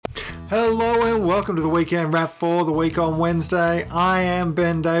Hello and welcome to the Weekend Wrap for the week on Wednesday. I am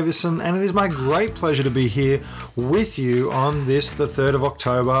Ben Davison and it is my great pleasure to be here with you on this, the 3rd of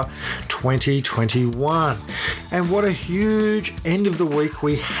October 2021. And what a huge end of the week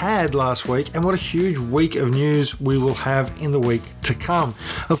we had last week, and what a huge week of news we will have in the week to come.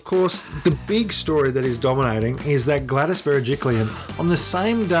 Of course, the big story that is dominating is that Gladys Berejiklian, on the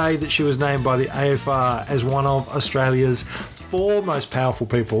same day that she was named by the AFR as one of Australia's four most powerful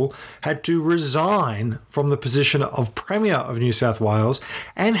people, had to resign from the position of Premier of New South Wales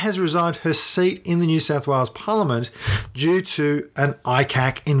and has resigned her seat in the New South Wales Parliament due to an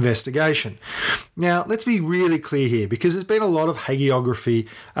ICAC investigation. Now, let's be really clear here, because there's been a lot of hagiography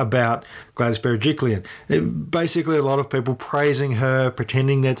about Gladys Berejiklian. Basically, a lot of people praising her,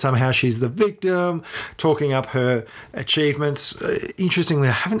 pretending that somehow she's the victim, talking up her achievements. Interestingly,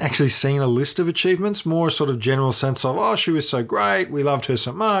 I haven't actually seen a list of achievements, more a sort of general sense of, oh, she was so great, we loved her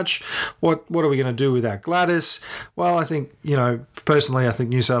so much, what are we going to do without Gladys? Well, I think, personally, I think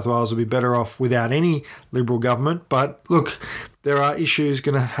New South Wales would be better off without any Liberal government, but look, there are issues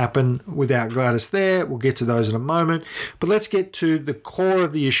going to happen without Gladys there. We'll get to those in a moment. But let's get to the core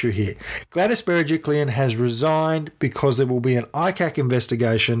of the issue here. Gladys Berejiklian has resigned because there will be an ICAC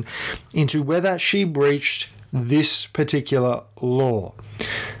investigation into whether she breached this particular law.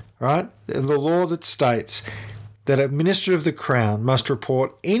 Right? The law that states that a Minister of the Crown must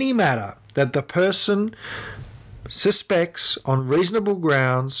report any matter that the person suspects on reasonable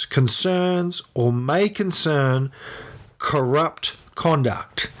grounds concerns or may concern corrupt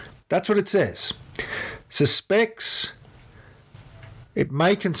conduct. That's what it says. Suspects it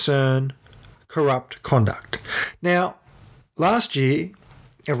may concern corrupt conduct. Now, last year,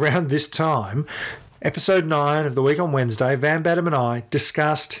 around this time, episode 9 of the week on Wednesday, Van Badham and I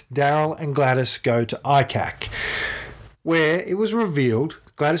discussed Daryl and Gladys go to ICAC, where it was revealed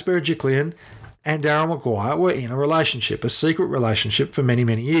Gladys Berejiklian and Daryl Maguire were in a relationship, a secret relationship for many,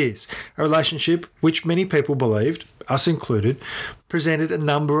 many years. A relationship which many people believed, us included, presented a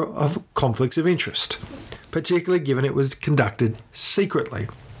number of conflicts of interest, particularly given it was conducted secretly.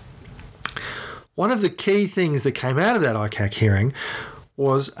 One of the key things that came out of that ICAC hearing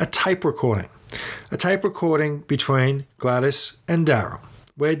was a tape recording. A tape recording between Gladys and Daryl,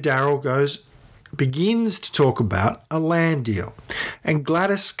 where Daryl begins to talk about a land deal. And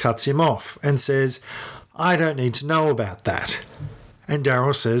Gladys cuts him off and says, I don't need to know about that. And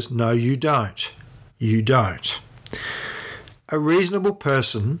Daryl says, no, you don't. You don't. A reasonable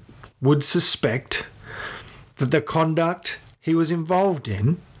person would suspect that the conduct he was involved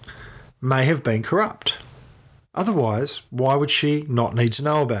in may have been corrupt. Otherwise, why would she not need to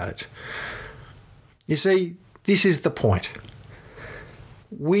know about it? You see, this is the point.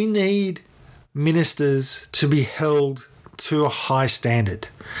 We need ministers to be held to a high standard,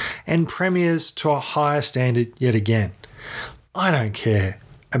 and premiers to a higher standard yet again. I don't care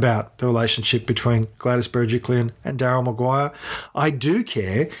about the relationship between Gladys Berejiklian and Daryl Maguire. I do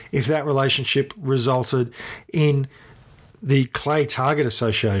care if that relationship resulted in the Clay Target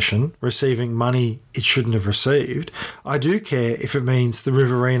Association receiving money it shouldn't have received. I do care if it means the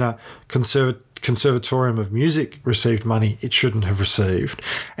Riverina Conservatorium of Music received money it shouldn't have received,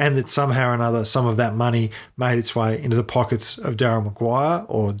 and that somehow or another some of that money made its way into the pockets of Daryl Maguire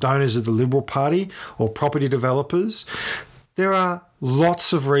or donors of the Liberal Party or property developers. There are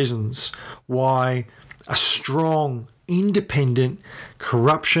lots of reasons why a strong, independent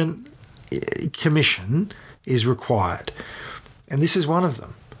corruption commission is required. And this is one of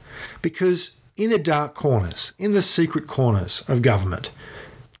them. Because in the dark corners, in the secret corners of government,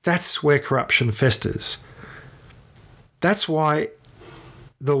 that's where corruption festers. That's why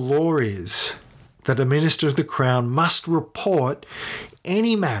the law is that a Minister of the Crown must report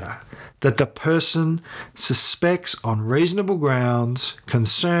any matter that the person suspects on reasonable grounds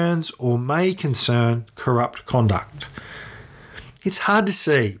concerns or may concern corrupt conduct. It's hard to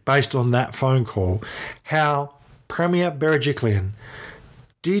see, based on that phone call, how Premier Berejiklian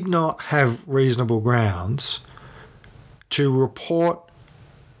did not have reasonable grounds to report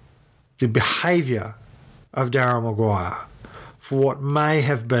the behaviour of Daryl Maguire for what may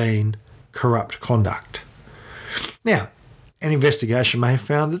have been corrupt conduct. Now, an investigation may have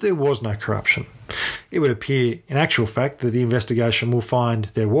found that there was no corruption. It would appear, in actual fact, that the investigation will find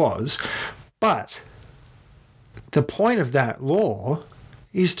there was, but the point of that law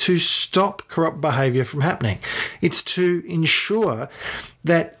is to stop corrupt behaviour from happening. It's to ensure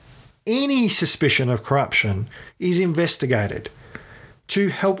that any suspicion of corruption is investigated, to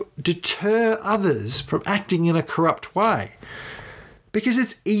help deter others from acting in a corrupt way. Because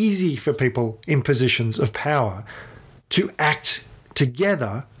it's easy for people in positions of power to act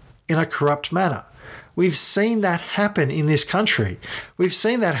together in a corrupt manner. We've seen that happen in this country. We've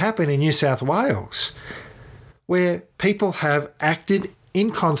seen that happen in New South Wales, where people have acted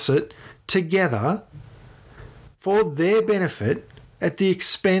in concert together for their benefit at the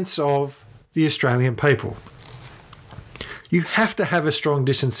expense of the Australian people. You have to have a strong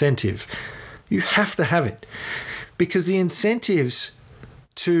disincentive. You have to have it, because the incentives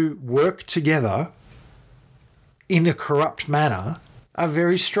to work together in a corrupt manner are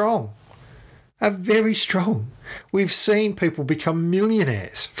very strong. We've seen people become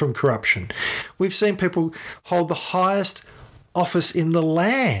millionaires from corruption. We've seen people hold the highest office in the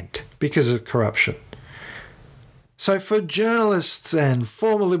land because of corruption. So for journalists and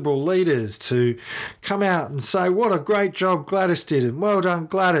former Liberal leaders to come out and say, what a great job Gladys did, and well done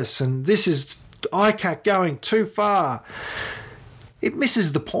Gladys, and this is ICAC going too far, it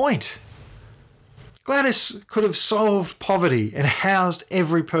misses the point. Gladys could have solved poverty and housed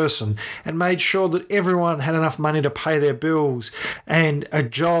every person and made sure that everyone had enough money to pay their bills and a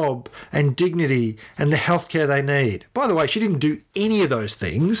job and dignity and the healthcare they need. By the way, she didn't do any of those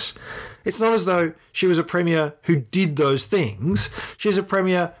things. It's not as though she was a premier who did those things. She's a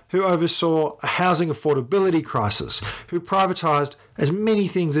premier who oversaw a housing affordability crisis, who privatised as many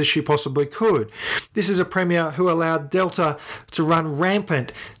things as she possibly could. This is a premier who allowed Delta to run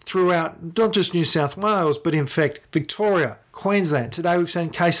rampant throughout not just New South Wales, but in fact Victoria, Queensland. Today we've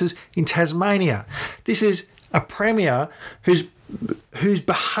seen cases in Tasmania. This is a premier whose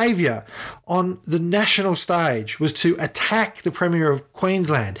behaviour on the national stage was to attack the Premier of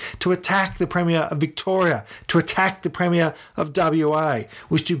Queensland, to attack the Premier of Victoria, to attack the Premier of WA,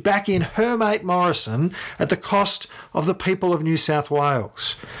 was to back in her mate Morrison at the cost of the people of New South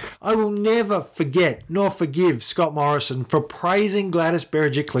Wales. I will never forget nor forgive Scott Morrison for praising Gladys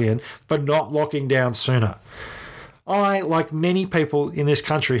Berejiklian for not locking down sooner. I, like many people in this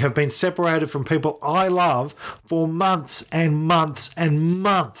country, have been separated from people I love for months and months and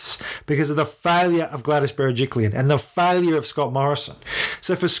months because of the failure of Gladys Berejiklian and the failure of Scott Morrison.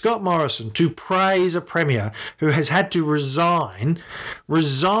 So for Scott Morrison to praise a premier who has had to resign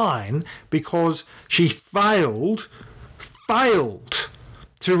because she failed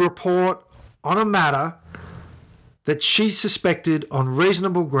to report on a matter that she suspected on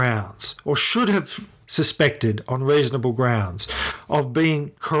reasonable grounds, or should have suspected on reasonable grounds, of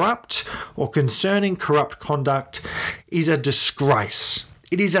being corrupt or concerning corrupt conduct, is a disgrace.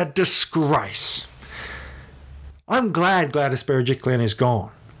 It is a disgrace. I'm glad Gladys Berejiklian is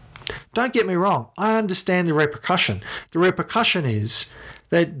gone. Don't get me wrong, I understand the repercussion. The repercussion is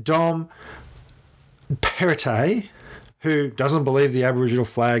that Dom Perrottet, who doesn't believe the Aboriginal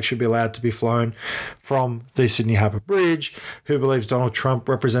flag should be allowed to be flown from the Sydney Harbour Bridge, who believes Donald Trump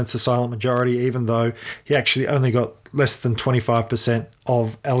represents the silent majority, even though he actually only got less than 25%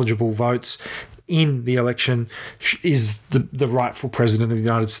 of eligible votes in the election, is the rightful president of the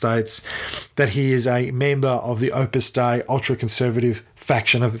United States, that he is a member of the Opus Dei ultra-conservative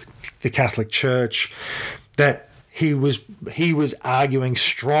faction of the Catholic Church, that he was arguing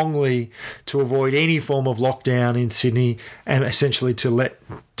strongly to avoid any form of lockdown in Sydney and essentially to let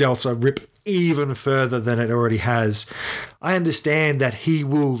Delta rip even further than it already has. I understand that he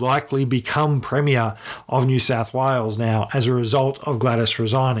will likely become Premier of New South Wales now as a result of Gladys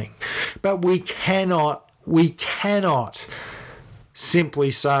resigning. But we cannot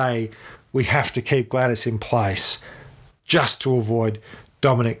simply say we have to keep Gladys in place just to avoid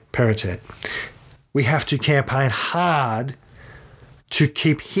Dominic Perrottet. We have to campaign hard to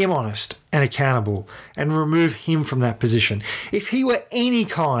keep him honest and accountable and remove him from that position. If he were any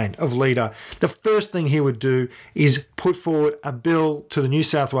kind of leader, the first thing he would do is put forward a bill to the New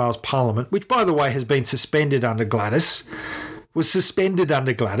South Wales Parliament, which, by the way, has been suspended under Gladys,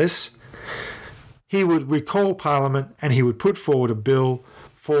 He would recall Parliament and he would put forward a bill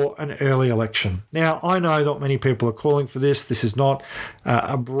for an early election. Now, I know not many people are calling for this. This is not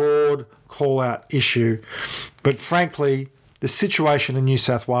a broad call-out issue. But frankly, the situation in New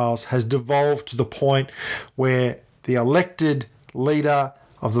South Wales has devolved to the point where the elected leader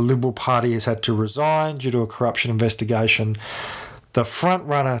of the Liberal Party has had to resign due to a corruption investigation. The front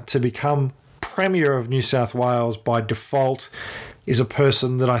runner to become Premier of New South Wales by default is a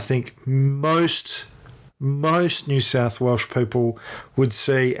person that I think most New South Welsh people would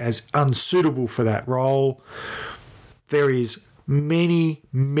see as unsuitable for that role. There is many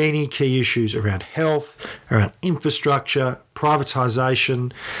key issues around health, around infrastructure,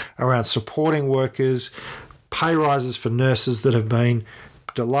 privatisation, around supporting workers, pay rises for nurses that have been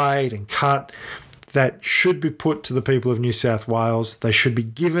delayed and cut, that should be put to the people of New South Wales. They should be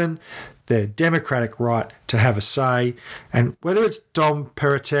given their democratic right to have a say. And whether it's Dom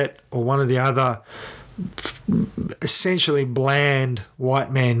Perrottet or one of the other essentially bland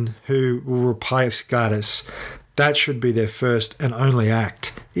white men who will replace Gladys, that should be their first and only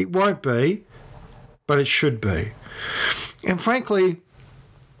act. It won't be, but it should be. And frankly,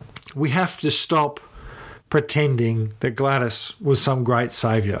 we have to stop pretending that Gladys was some great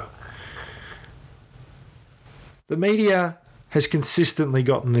saviour. The media has consistently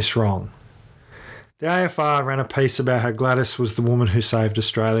gotten this wrong. The AFR ran a piece about how Gladys was the woman who saved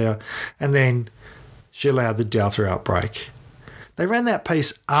Australia, and then she allowed the Delta outbreak. They ran that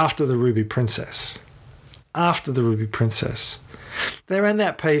piece after the Ruby Princess. After the Ruby Princess. They ran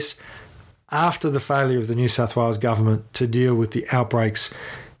that piece after the failure of the New South Wales government to deal with the outbreaks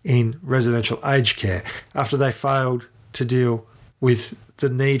in residential aged care, after they failed to deal with the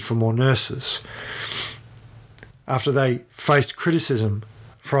need for more nurses, after they faced criticism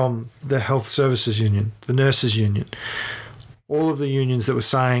from the Health Services Union, the Nurses Union, all of the unions that were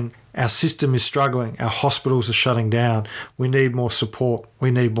saying our system is struggling, our hospitals are shutting down, we need more support, we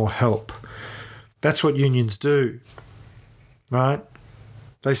need more help. That's what unions do, right?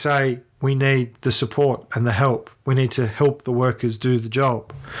 They say we need the support and the help. We need to help the workers do the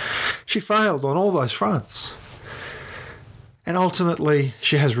job. She failed on all those fronts. And ultimately,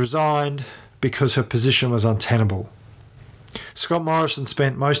 she has resigned because her position was untenable. Scott Morrison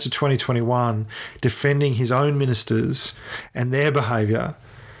spent most of 2021 defending his own ministers and their behaviour,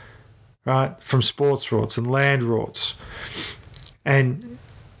 right, from sports rorts and land rorts and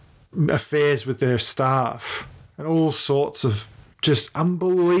affairs with their staff and all sorts of just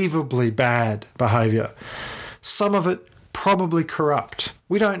unbelievably bad behaviour. Some of it probably corrupt.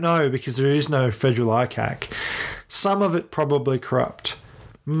 We don't know because there is no federal ICAC. Some of it probably corrupt.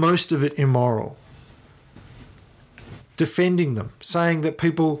 Most of it immoral. Defending them, saying that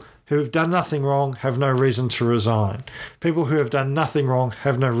people who have done nothing wrong have no reason to resign. People who have done nothing wrong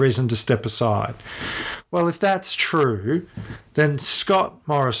have no reason to step aside. Well, if that's true, then Scott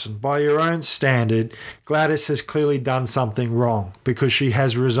Morrison, by your own standard, Gladys has clearly done something wrong because she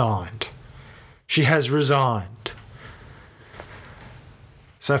has resigned. She has resigned.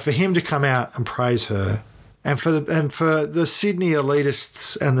 So for him to come out and praise her, and for the Sydney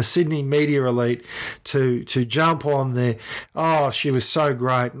elitists and the Sydney media elite to jump on the, oh, she was so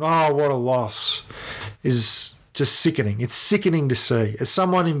great, oh, what a loss, is just sickening. It's sickening to see. As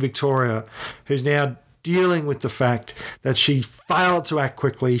someone in Victoria who's now dealing with the fact that she failed to act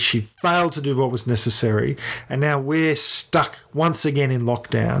quickly, she failed to do what was necessary, and now we're stuck once again in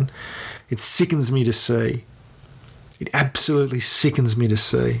lockdown, it sickens me to see. It absolutely sickens me to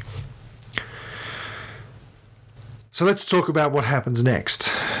see. So let's talk about what happens next.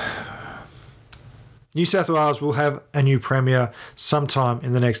 New South Wales will have a new Premier sometime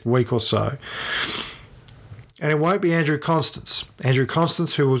in the next week or so. And it won't be Andrew Constance. Andrew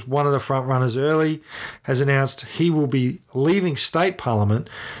Constance, who was one of the front runners early, has announced he will be leaving state parliament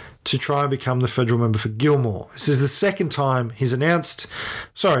to try and become the federal member for Gilmore. This is the third time he's announced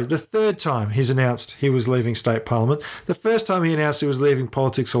he was leaving state parliament. The first time he announced he was leaving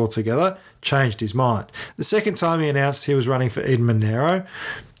politics altogether, changed his mind. The second time he announced he was running for Eden Monaro,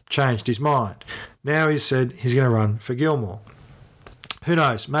 changed his mind. Now he's said he's going to run for Gilmore. Who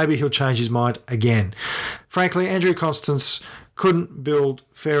knows? Maybe he'll change his mind again. Frankly, Andrew Constance couldn't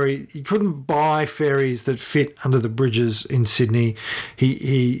he couldn't buy ferries that fit under the bridges in Sydney.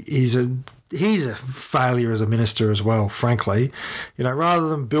 He's a failure as a minister as well, frankly. You know, rather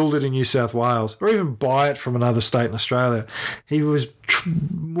than build it in New South Wales or even buy it from another state in Australia, he was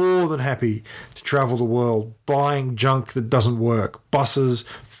more than happy to travel the world buying junk that doesn't work. Buses,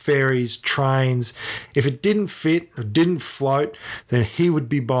 ferries, trains. If it didn't fit or didn't float, then he would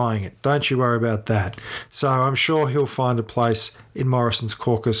be buying it. Don't you worry about that. So I'm sure he'll find a place in Morrison's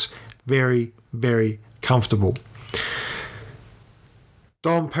caucus very, very comfortable.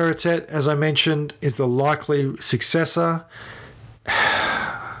 Dom Perrottet, as I mentioned, is the likely successor.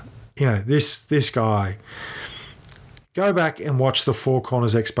 You know, this guy. Go back and watch the Four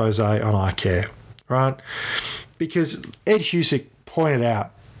Corners expose on iCare, right? Because Ed Husick pointed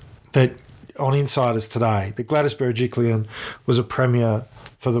out that on Insiders today, that Gladys Berejiklian was a premier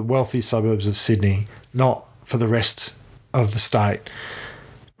for the wealthy suburbs of Sydney, not for the rest of the state.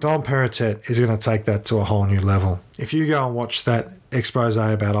 Dom Perrottet is going to take that to a whole new level. If you go and watch that expose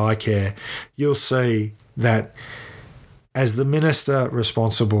about iCare, you'll see that as the minister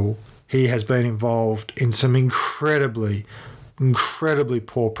responsible, he has been involved in some incredibly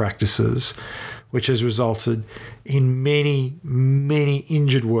poor practices, which has resulted in many, many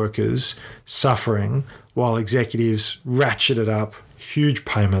injured workers suffering while executives ratcheted up huge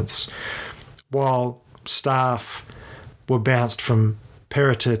payments, while staff were bounced from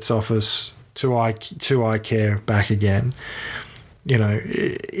Perrottet's office to iCare back again. You know,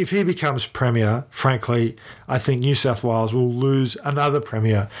 if he becomes Premier, frankly, I think New South Wales will lose another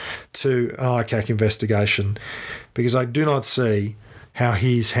Premier to an ICAC investigation, because I do not see how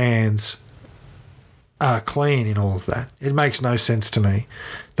his hands are clean in all of that. It makes no sense to me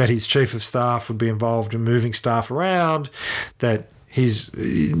that his Chief of Staff would be involved in moving staff around, that he's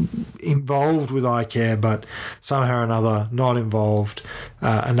involved with iCare but somehow or another not involved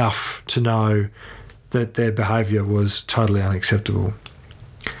enough to know that their behaviour was totally unacceptable.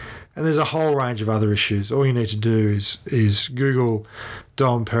 And there's a whole range of other issues. All you need to do is Google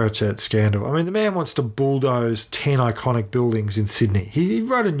Dom Perrottet scandal. I mean, the man wants to bulldoze 10 iconic buildings in Sydney. He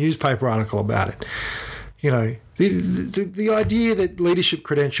wrote a newspaper article about it. You know, the idea that leadership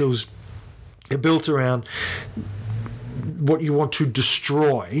credentials are built around what you want to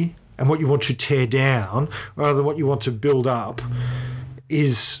destroy and what you want to tear down rather than what you want to build up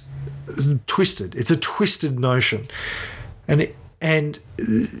is twisted. It's a twisted notion. And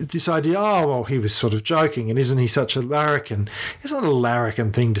this idea, oh, well, he was sort of joking, and isn't he such a larrikin? It's not a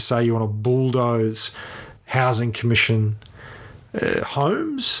larrikin thing to say you want to bulldoze housing commission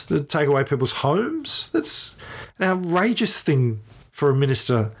homes, that take away people's homes. That's an outrageous thing for a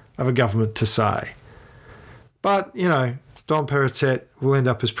minister of a government to say. But, you know, Dom Perrottet will end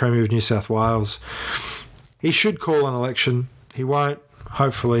up as Premier of New South Wales. He should call an election. He won't.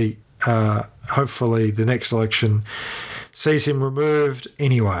 Hopefully the next election sees him removed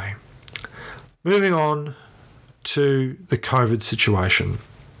anyway. Moving on to the COVID situation.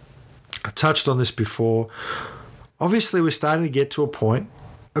 I touched on this before. Obviously, we're starting to get to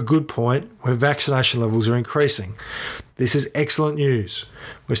a good point, where vaccination levels are increasing. This is excellent news.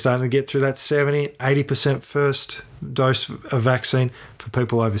 We're starting to get through that 70-80% first dose of vaccine for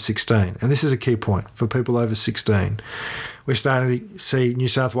people over 16. And this is a key point for people over 16. We're starting to see New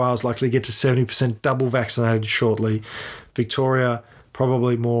South Wales likely get to 70% double vaccinated shortly. Victoria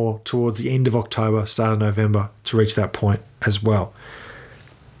probably more towards the end of October, start of November to reach that point as well.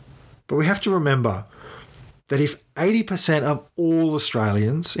 But we have to remember that if 80% of all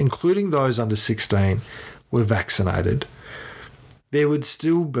Australians, including those under 16, were vaccinated, there would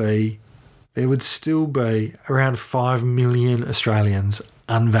still be around 5 million Australians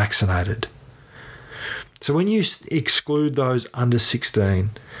unvaccinated. So when you exclude those under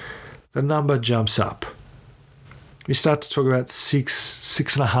 16, the number jumps up. We start to talk about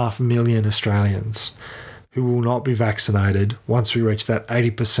 6.5 million Australians who will not be vaccinated once we reach that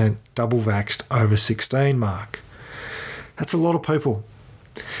 80% double vaxxed over 16 mark. That's a lot of people.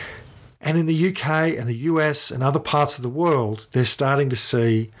 And in the UK and the US and other parts of the world, they're starting to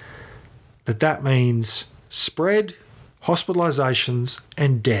see that means spread, hospitalisations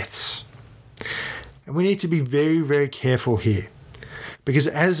and deaths. And we need to be very, very careful here. Because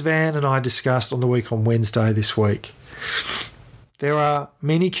as Van and I discussed on the Week on Wednesday this week, there are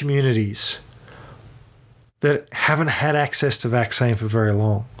many communities that haven't had access to vaccine for very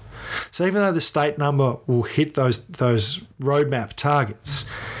long. So even though the state number will hit those roadmap targets,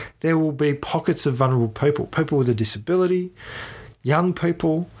 there will be pockets of vulnerable people with a disability, young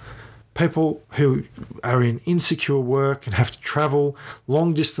people who are in insecure work and have to travel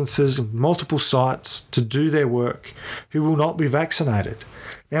long distances, multiple sites to do their work, who will not be vaccinated.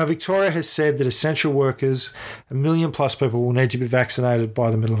 Now, Victoria has said that essential workers, 1 million plus people, will need to be vaccinated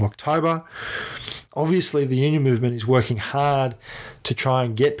by the middle of October. Obviously, the union movement is working hard to try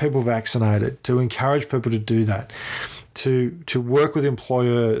and get people vaccinated, to encourage people to do that, to work with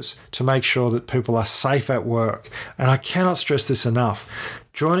employers to make sure that people are safe at work. And I cannot stress this enough.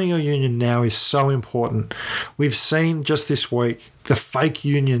 Joining a union now is so important. We've seen just this week the fake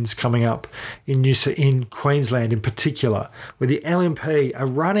unions coming up in Queensland in particular, where the LNP are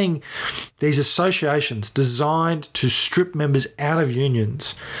running these associations designed to strip members out of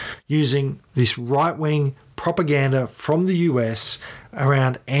unions using this right-wing propaganda from the US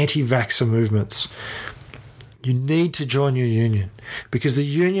around anti-vaxxer movements. You need to join your union because the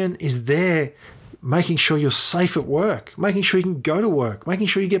union is there making sure you're safe at work, making sure you can go to work, making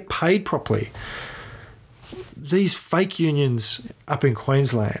sure you get paid properly. These fake unions up in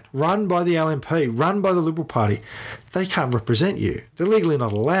Queensland, run by the LNP, run by the Liberal Party, they can't represent you. They're legally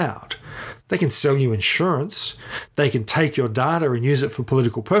not allowed. They can sell you insurance, they can take your data and use it for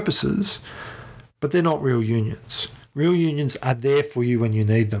political purposes, but they're not real unions. Real unions are there for you when you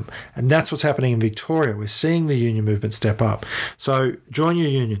need them. And that's what's happening in Victoria. We're seeing the union movement step up. So join your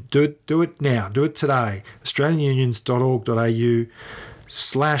union. Do it now. Do it today. AustralianUnions.org.au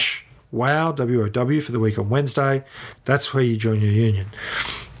WOW, W-O-W, for the week on Wednesday. That's where you join your union.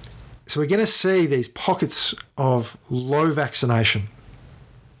 So we're going to see these pockets of low vaccination,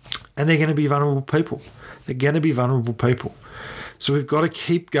 and they're going to be vulnerable people. They're going to be vulnerable people. So we've got to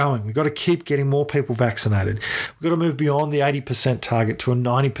keep going. We've got to keep getting more people vaccinated. We've got to move beyond the 80% target to a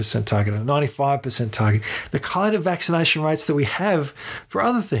 90% target, a 95% target. The kind of vaccination rates that we have for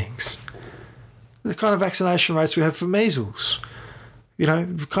other things. The kind of vaccination rates we have for measles. You know,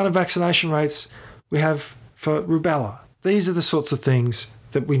 the kind of vaccination rates we have for rubella. These are the sorts of things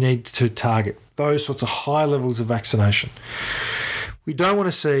that we need to target. Those sorts of high levels of vaccination. We don't want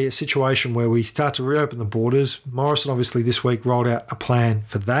to see a situation where we start to reopen the borders. Morrison obviously this week rolled out a plan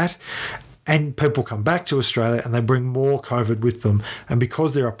for that, and people come back to Australia and they bring more COVID with them. And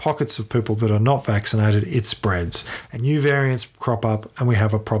because there are pockets of people that are not vaccinated, it spreads and new variants crop up and we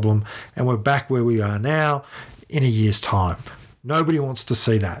have a problem, and we're back where we are now in a year's time. Nobody wants to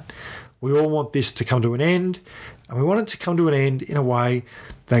see that. We all want this to come to an end, and we want it to come to an end in a way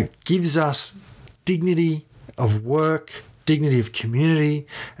that gives us dignity of work, dignity of community,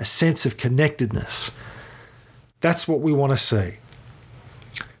 a sense of connectedness. That's what we want to see.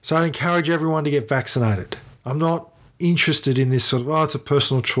 So I'd encourage everyone to get vaccinated. I'm not interested in this sort of, it's a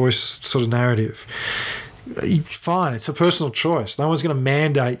personal choice sort of narrative. Fine, it's a personal choice. No one's going to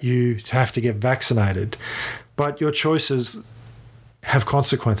mandate you to have to get vaccinated, but your choices have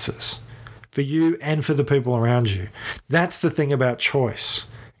consequences for you and for the people around you. That's the thing about choice,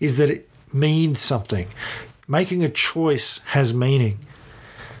 is that it means something. Making a choice has meaning.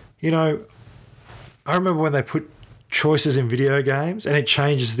 You know, I remember when they put choices in video games and it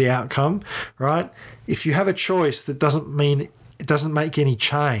changes the outcome, right? If you have a choice that doesn't mean it doesn't make any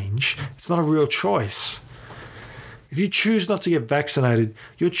change, it's not a real choice. If you choose not to get vaccinated,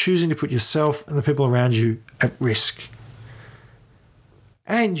 you're choosing to put yourself and the people around you at risk.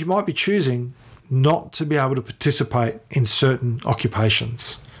 And you might be choosing not to be able to participate in certain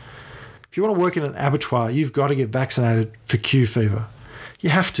occupations. If you want to work in an abattoir, you've got to get vaccinated for Q fever. You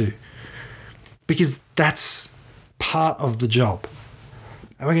have to, because that's part of the job.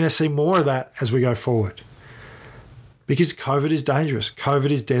 And we're going to see more of that as we go forward. Because COVID is dangerous. COVID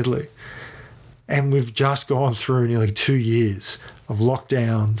is deadly. And we've just gone through nearly 2 years of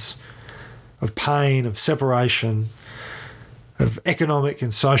lockdowns, of pain, of separation, of economic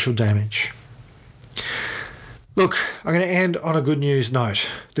and social damage. Look, I'm going to end on a good news note.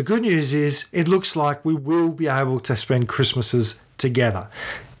 The good news is it looks like we will be able to spend Christmases together.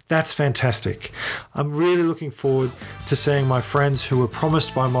 That's fantastic. I'm really looking forward to seeing my friends who were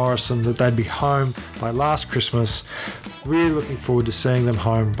promised by Morrison that they'd be home by last Christmas. Really looking forward to seeing them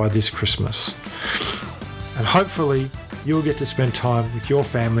home by this Christmas. And hopefully you'll get to spend time with your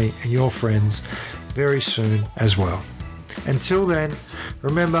family and your friends very soon as well. Until then,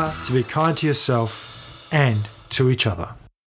 remember to be kind to yourself and to each other.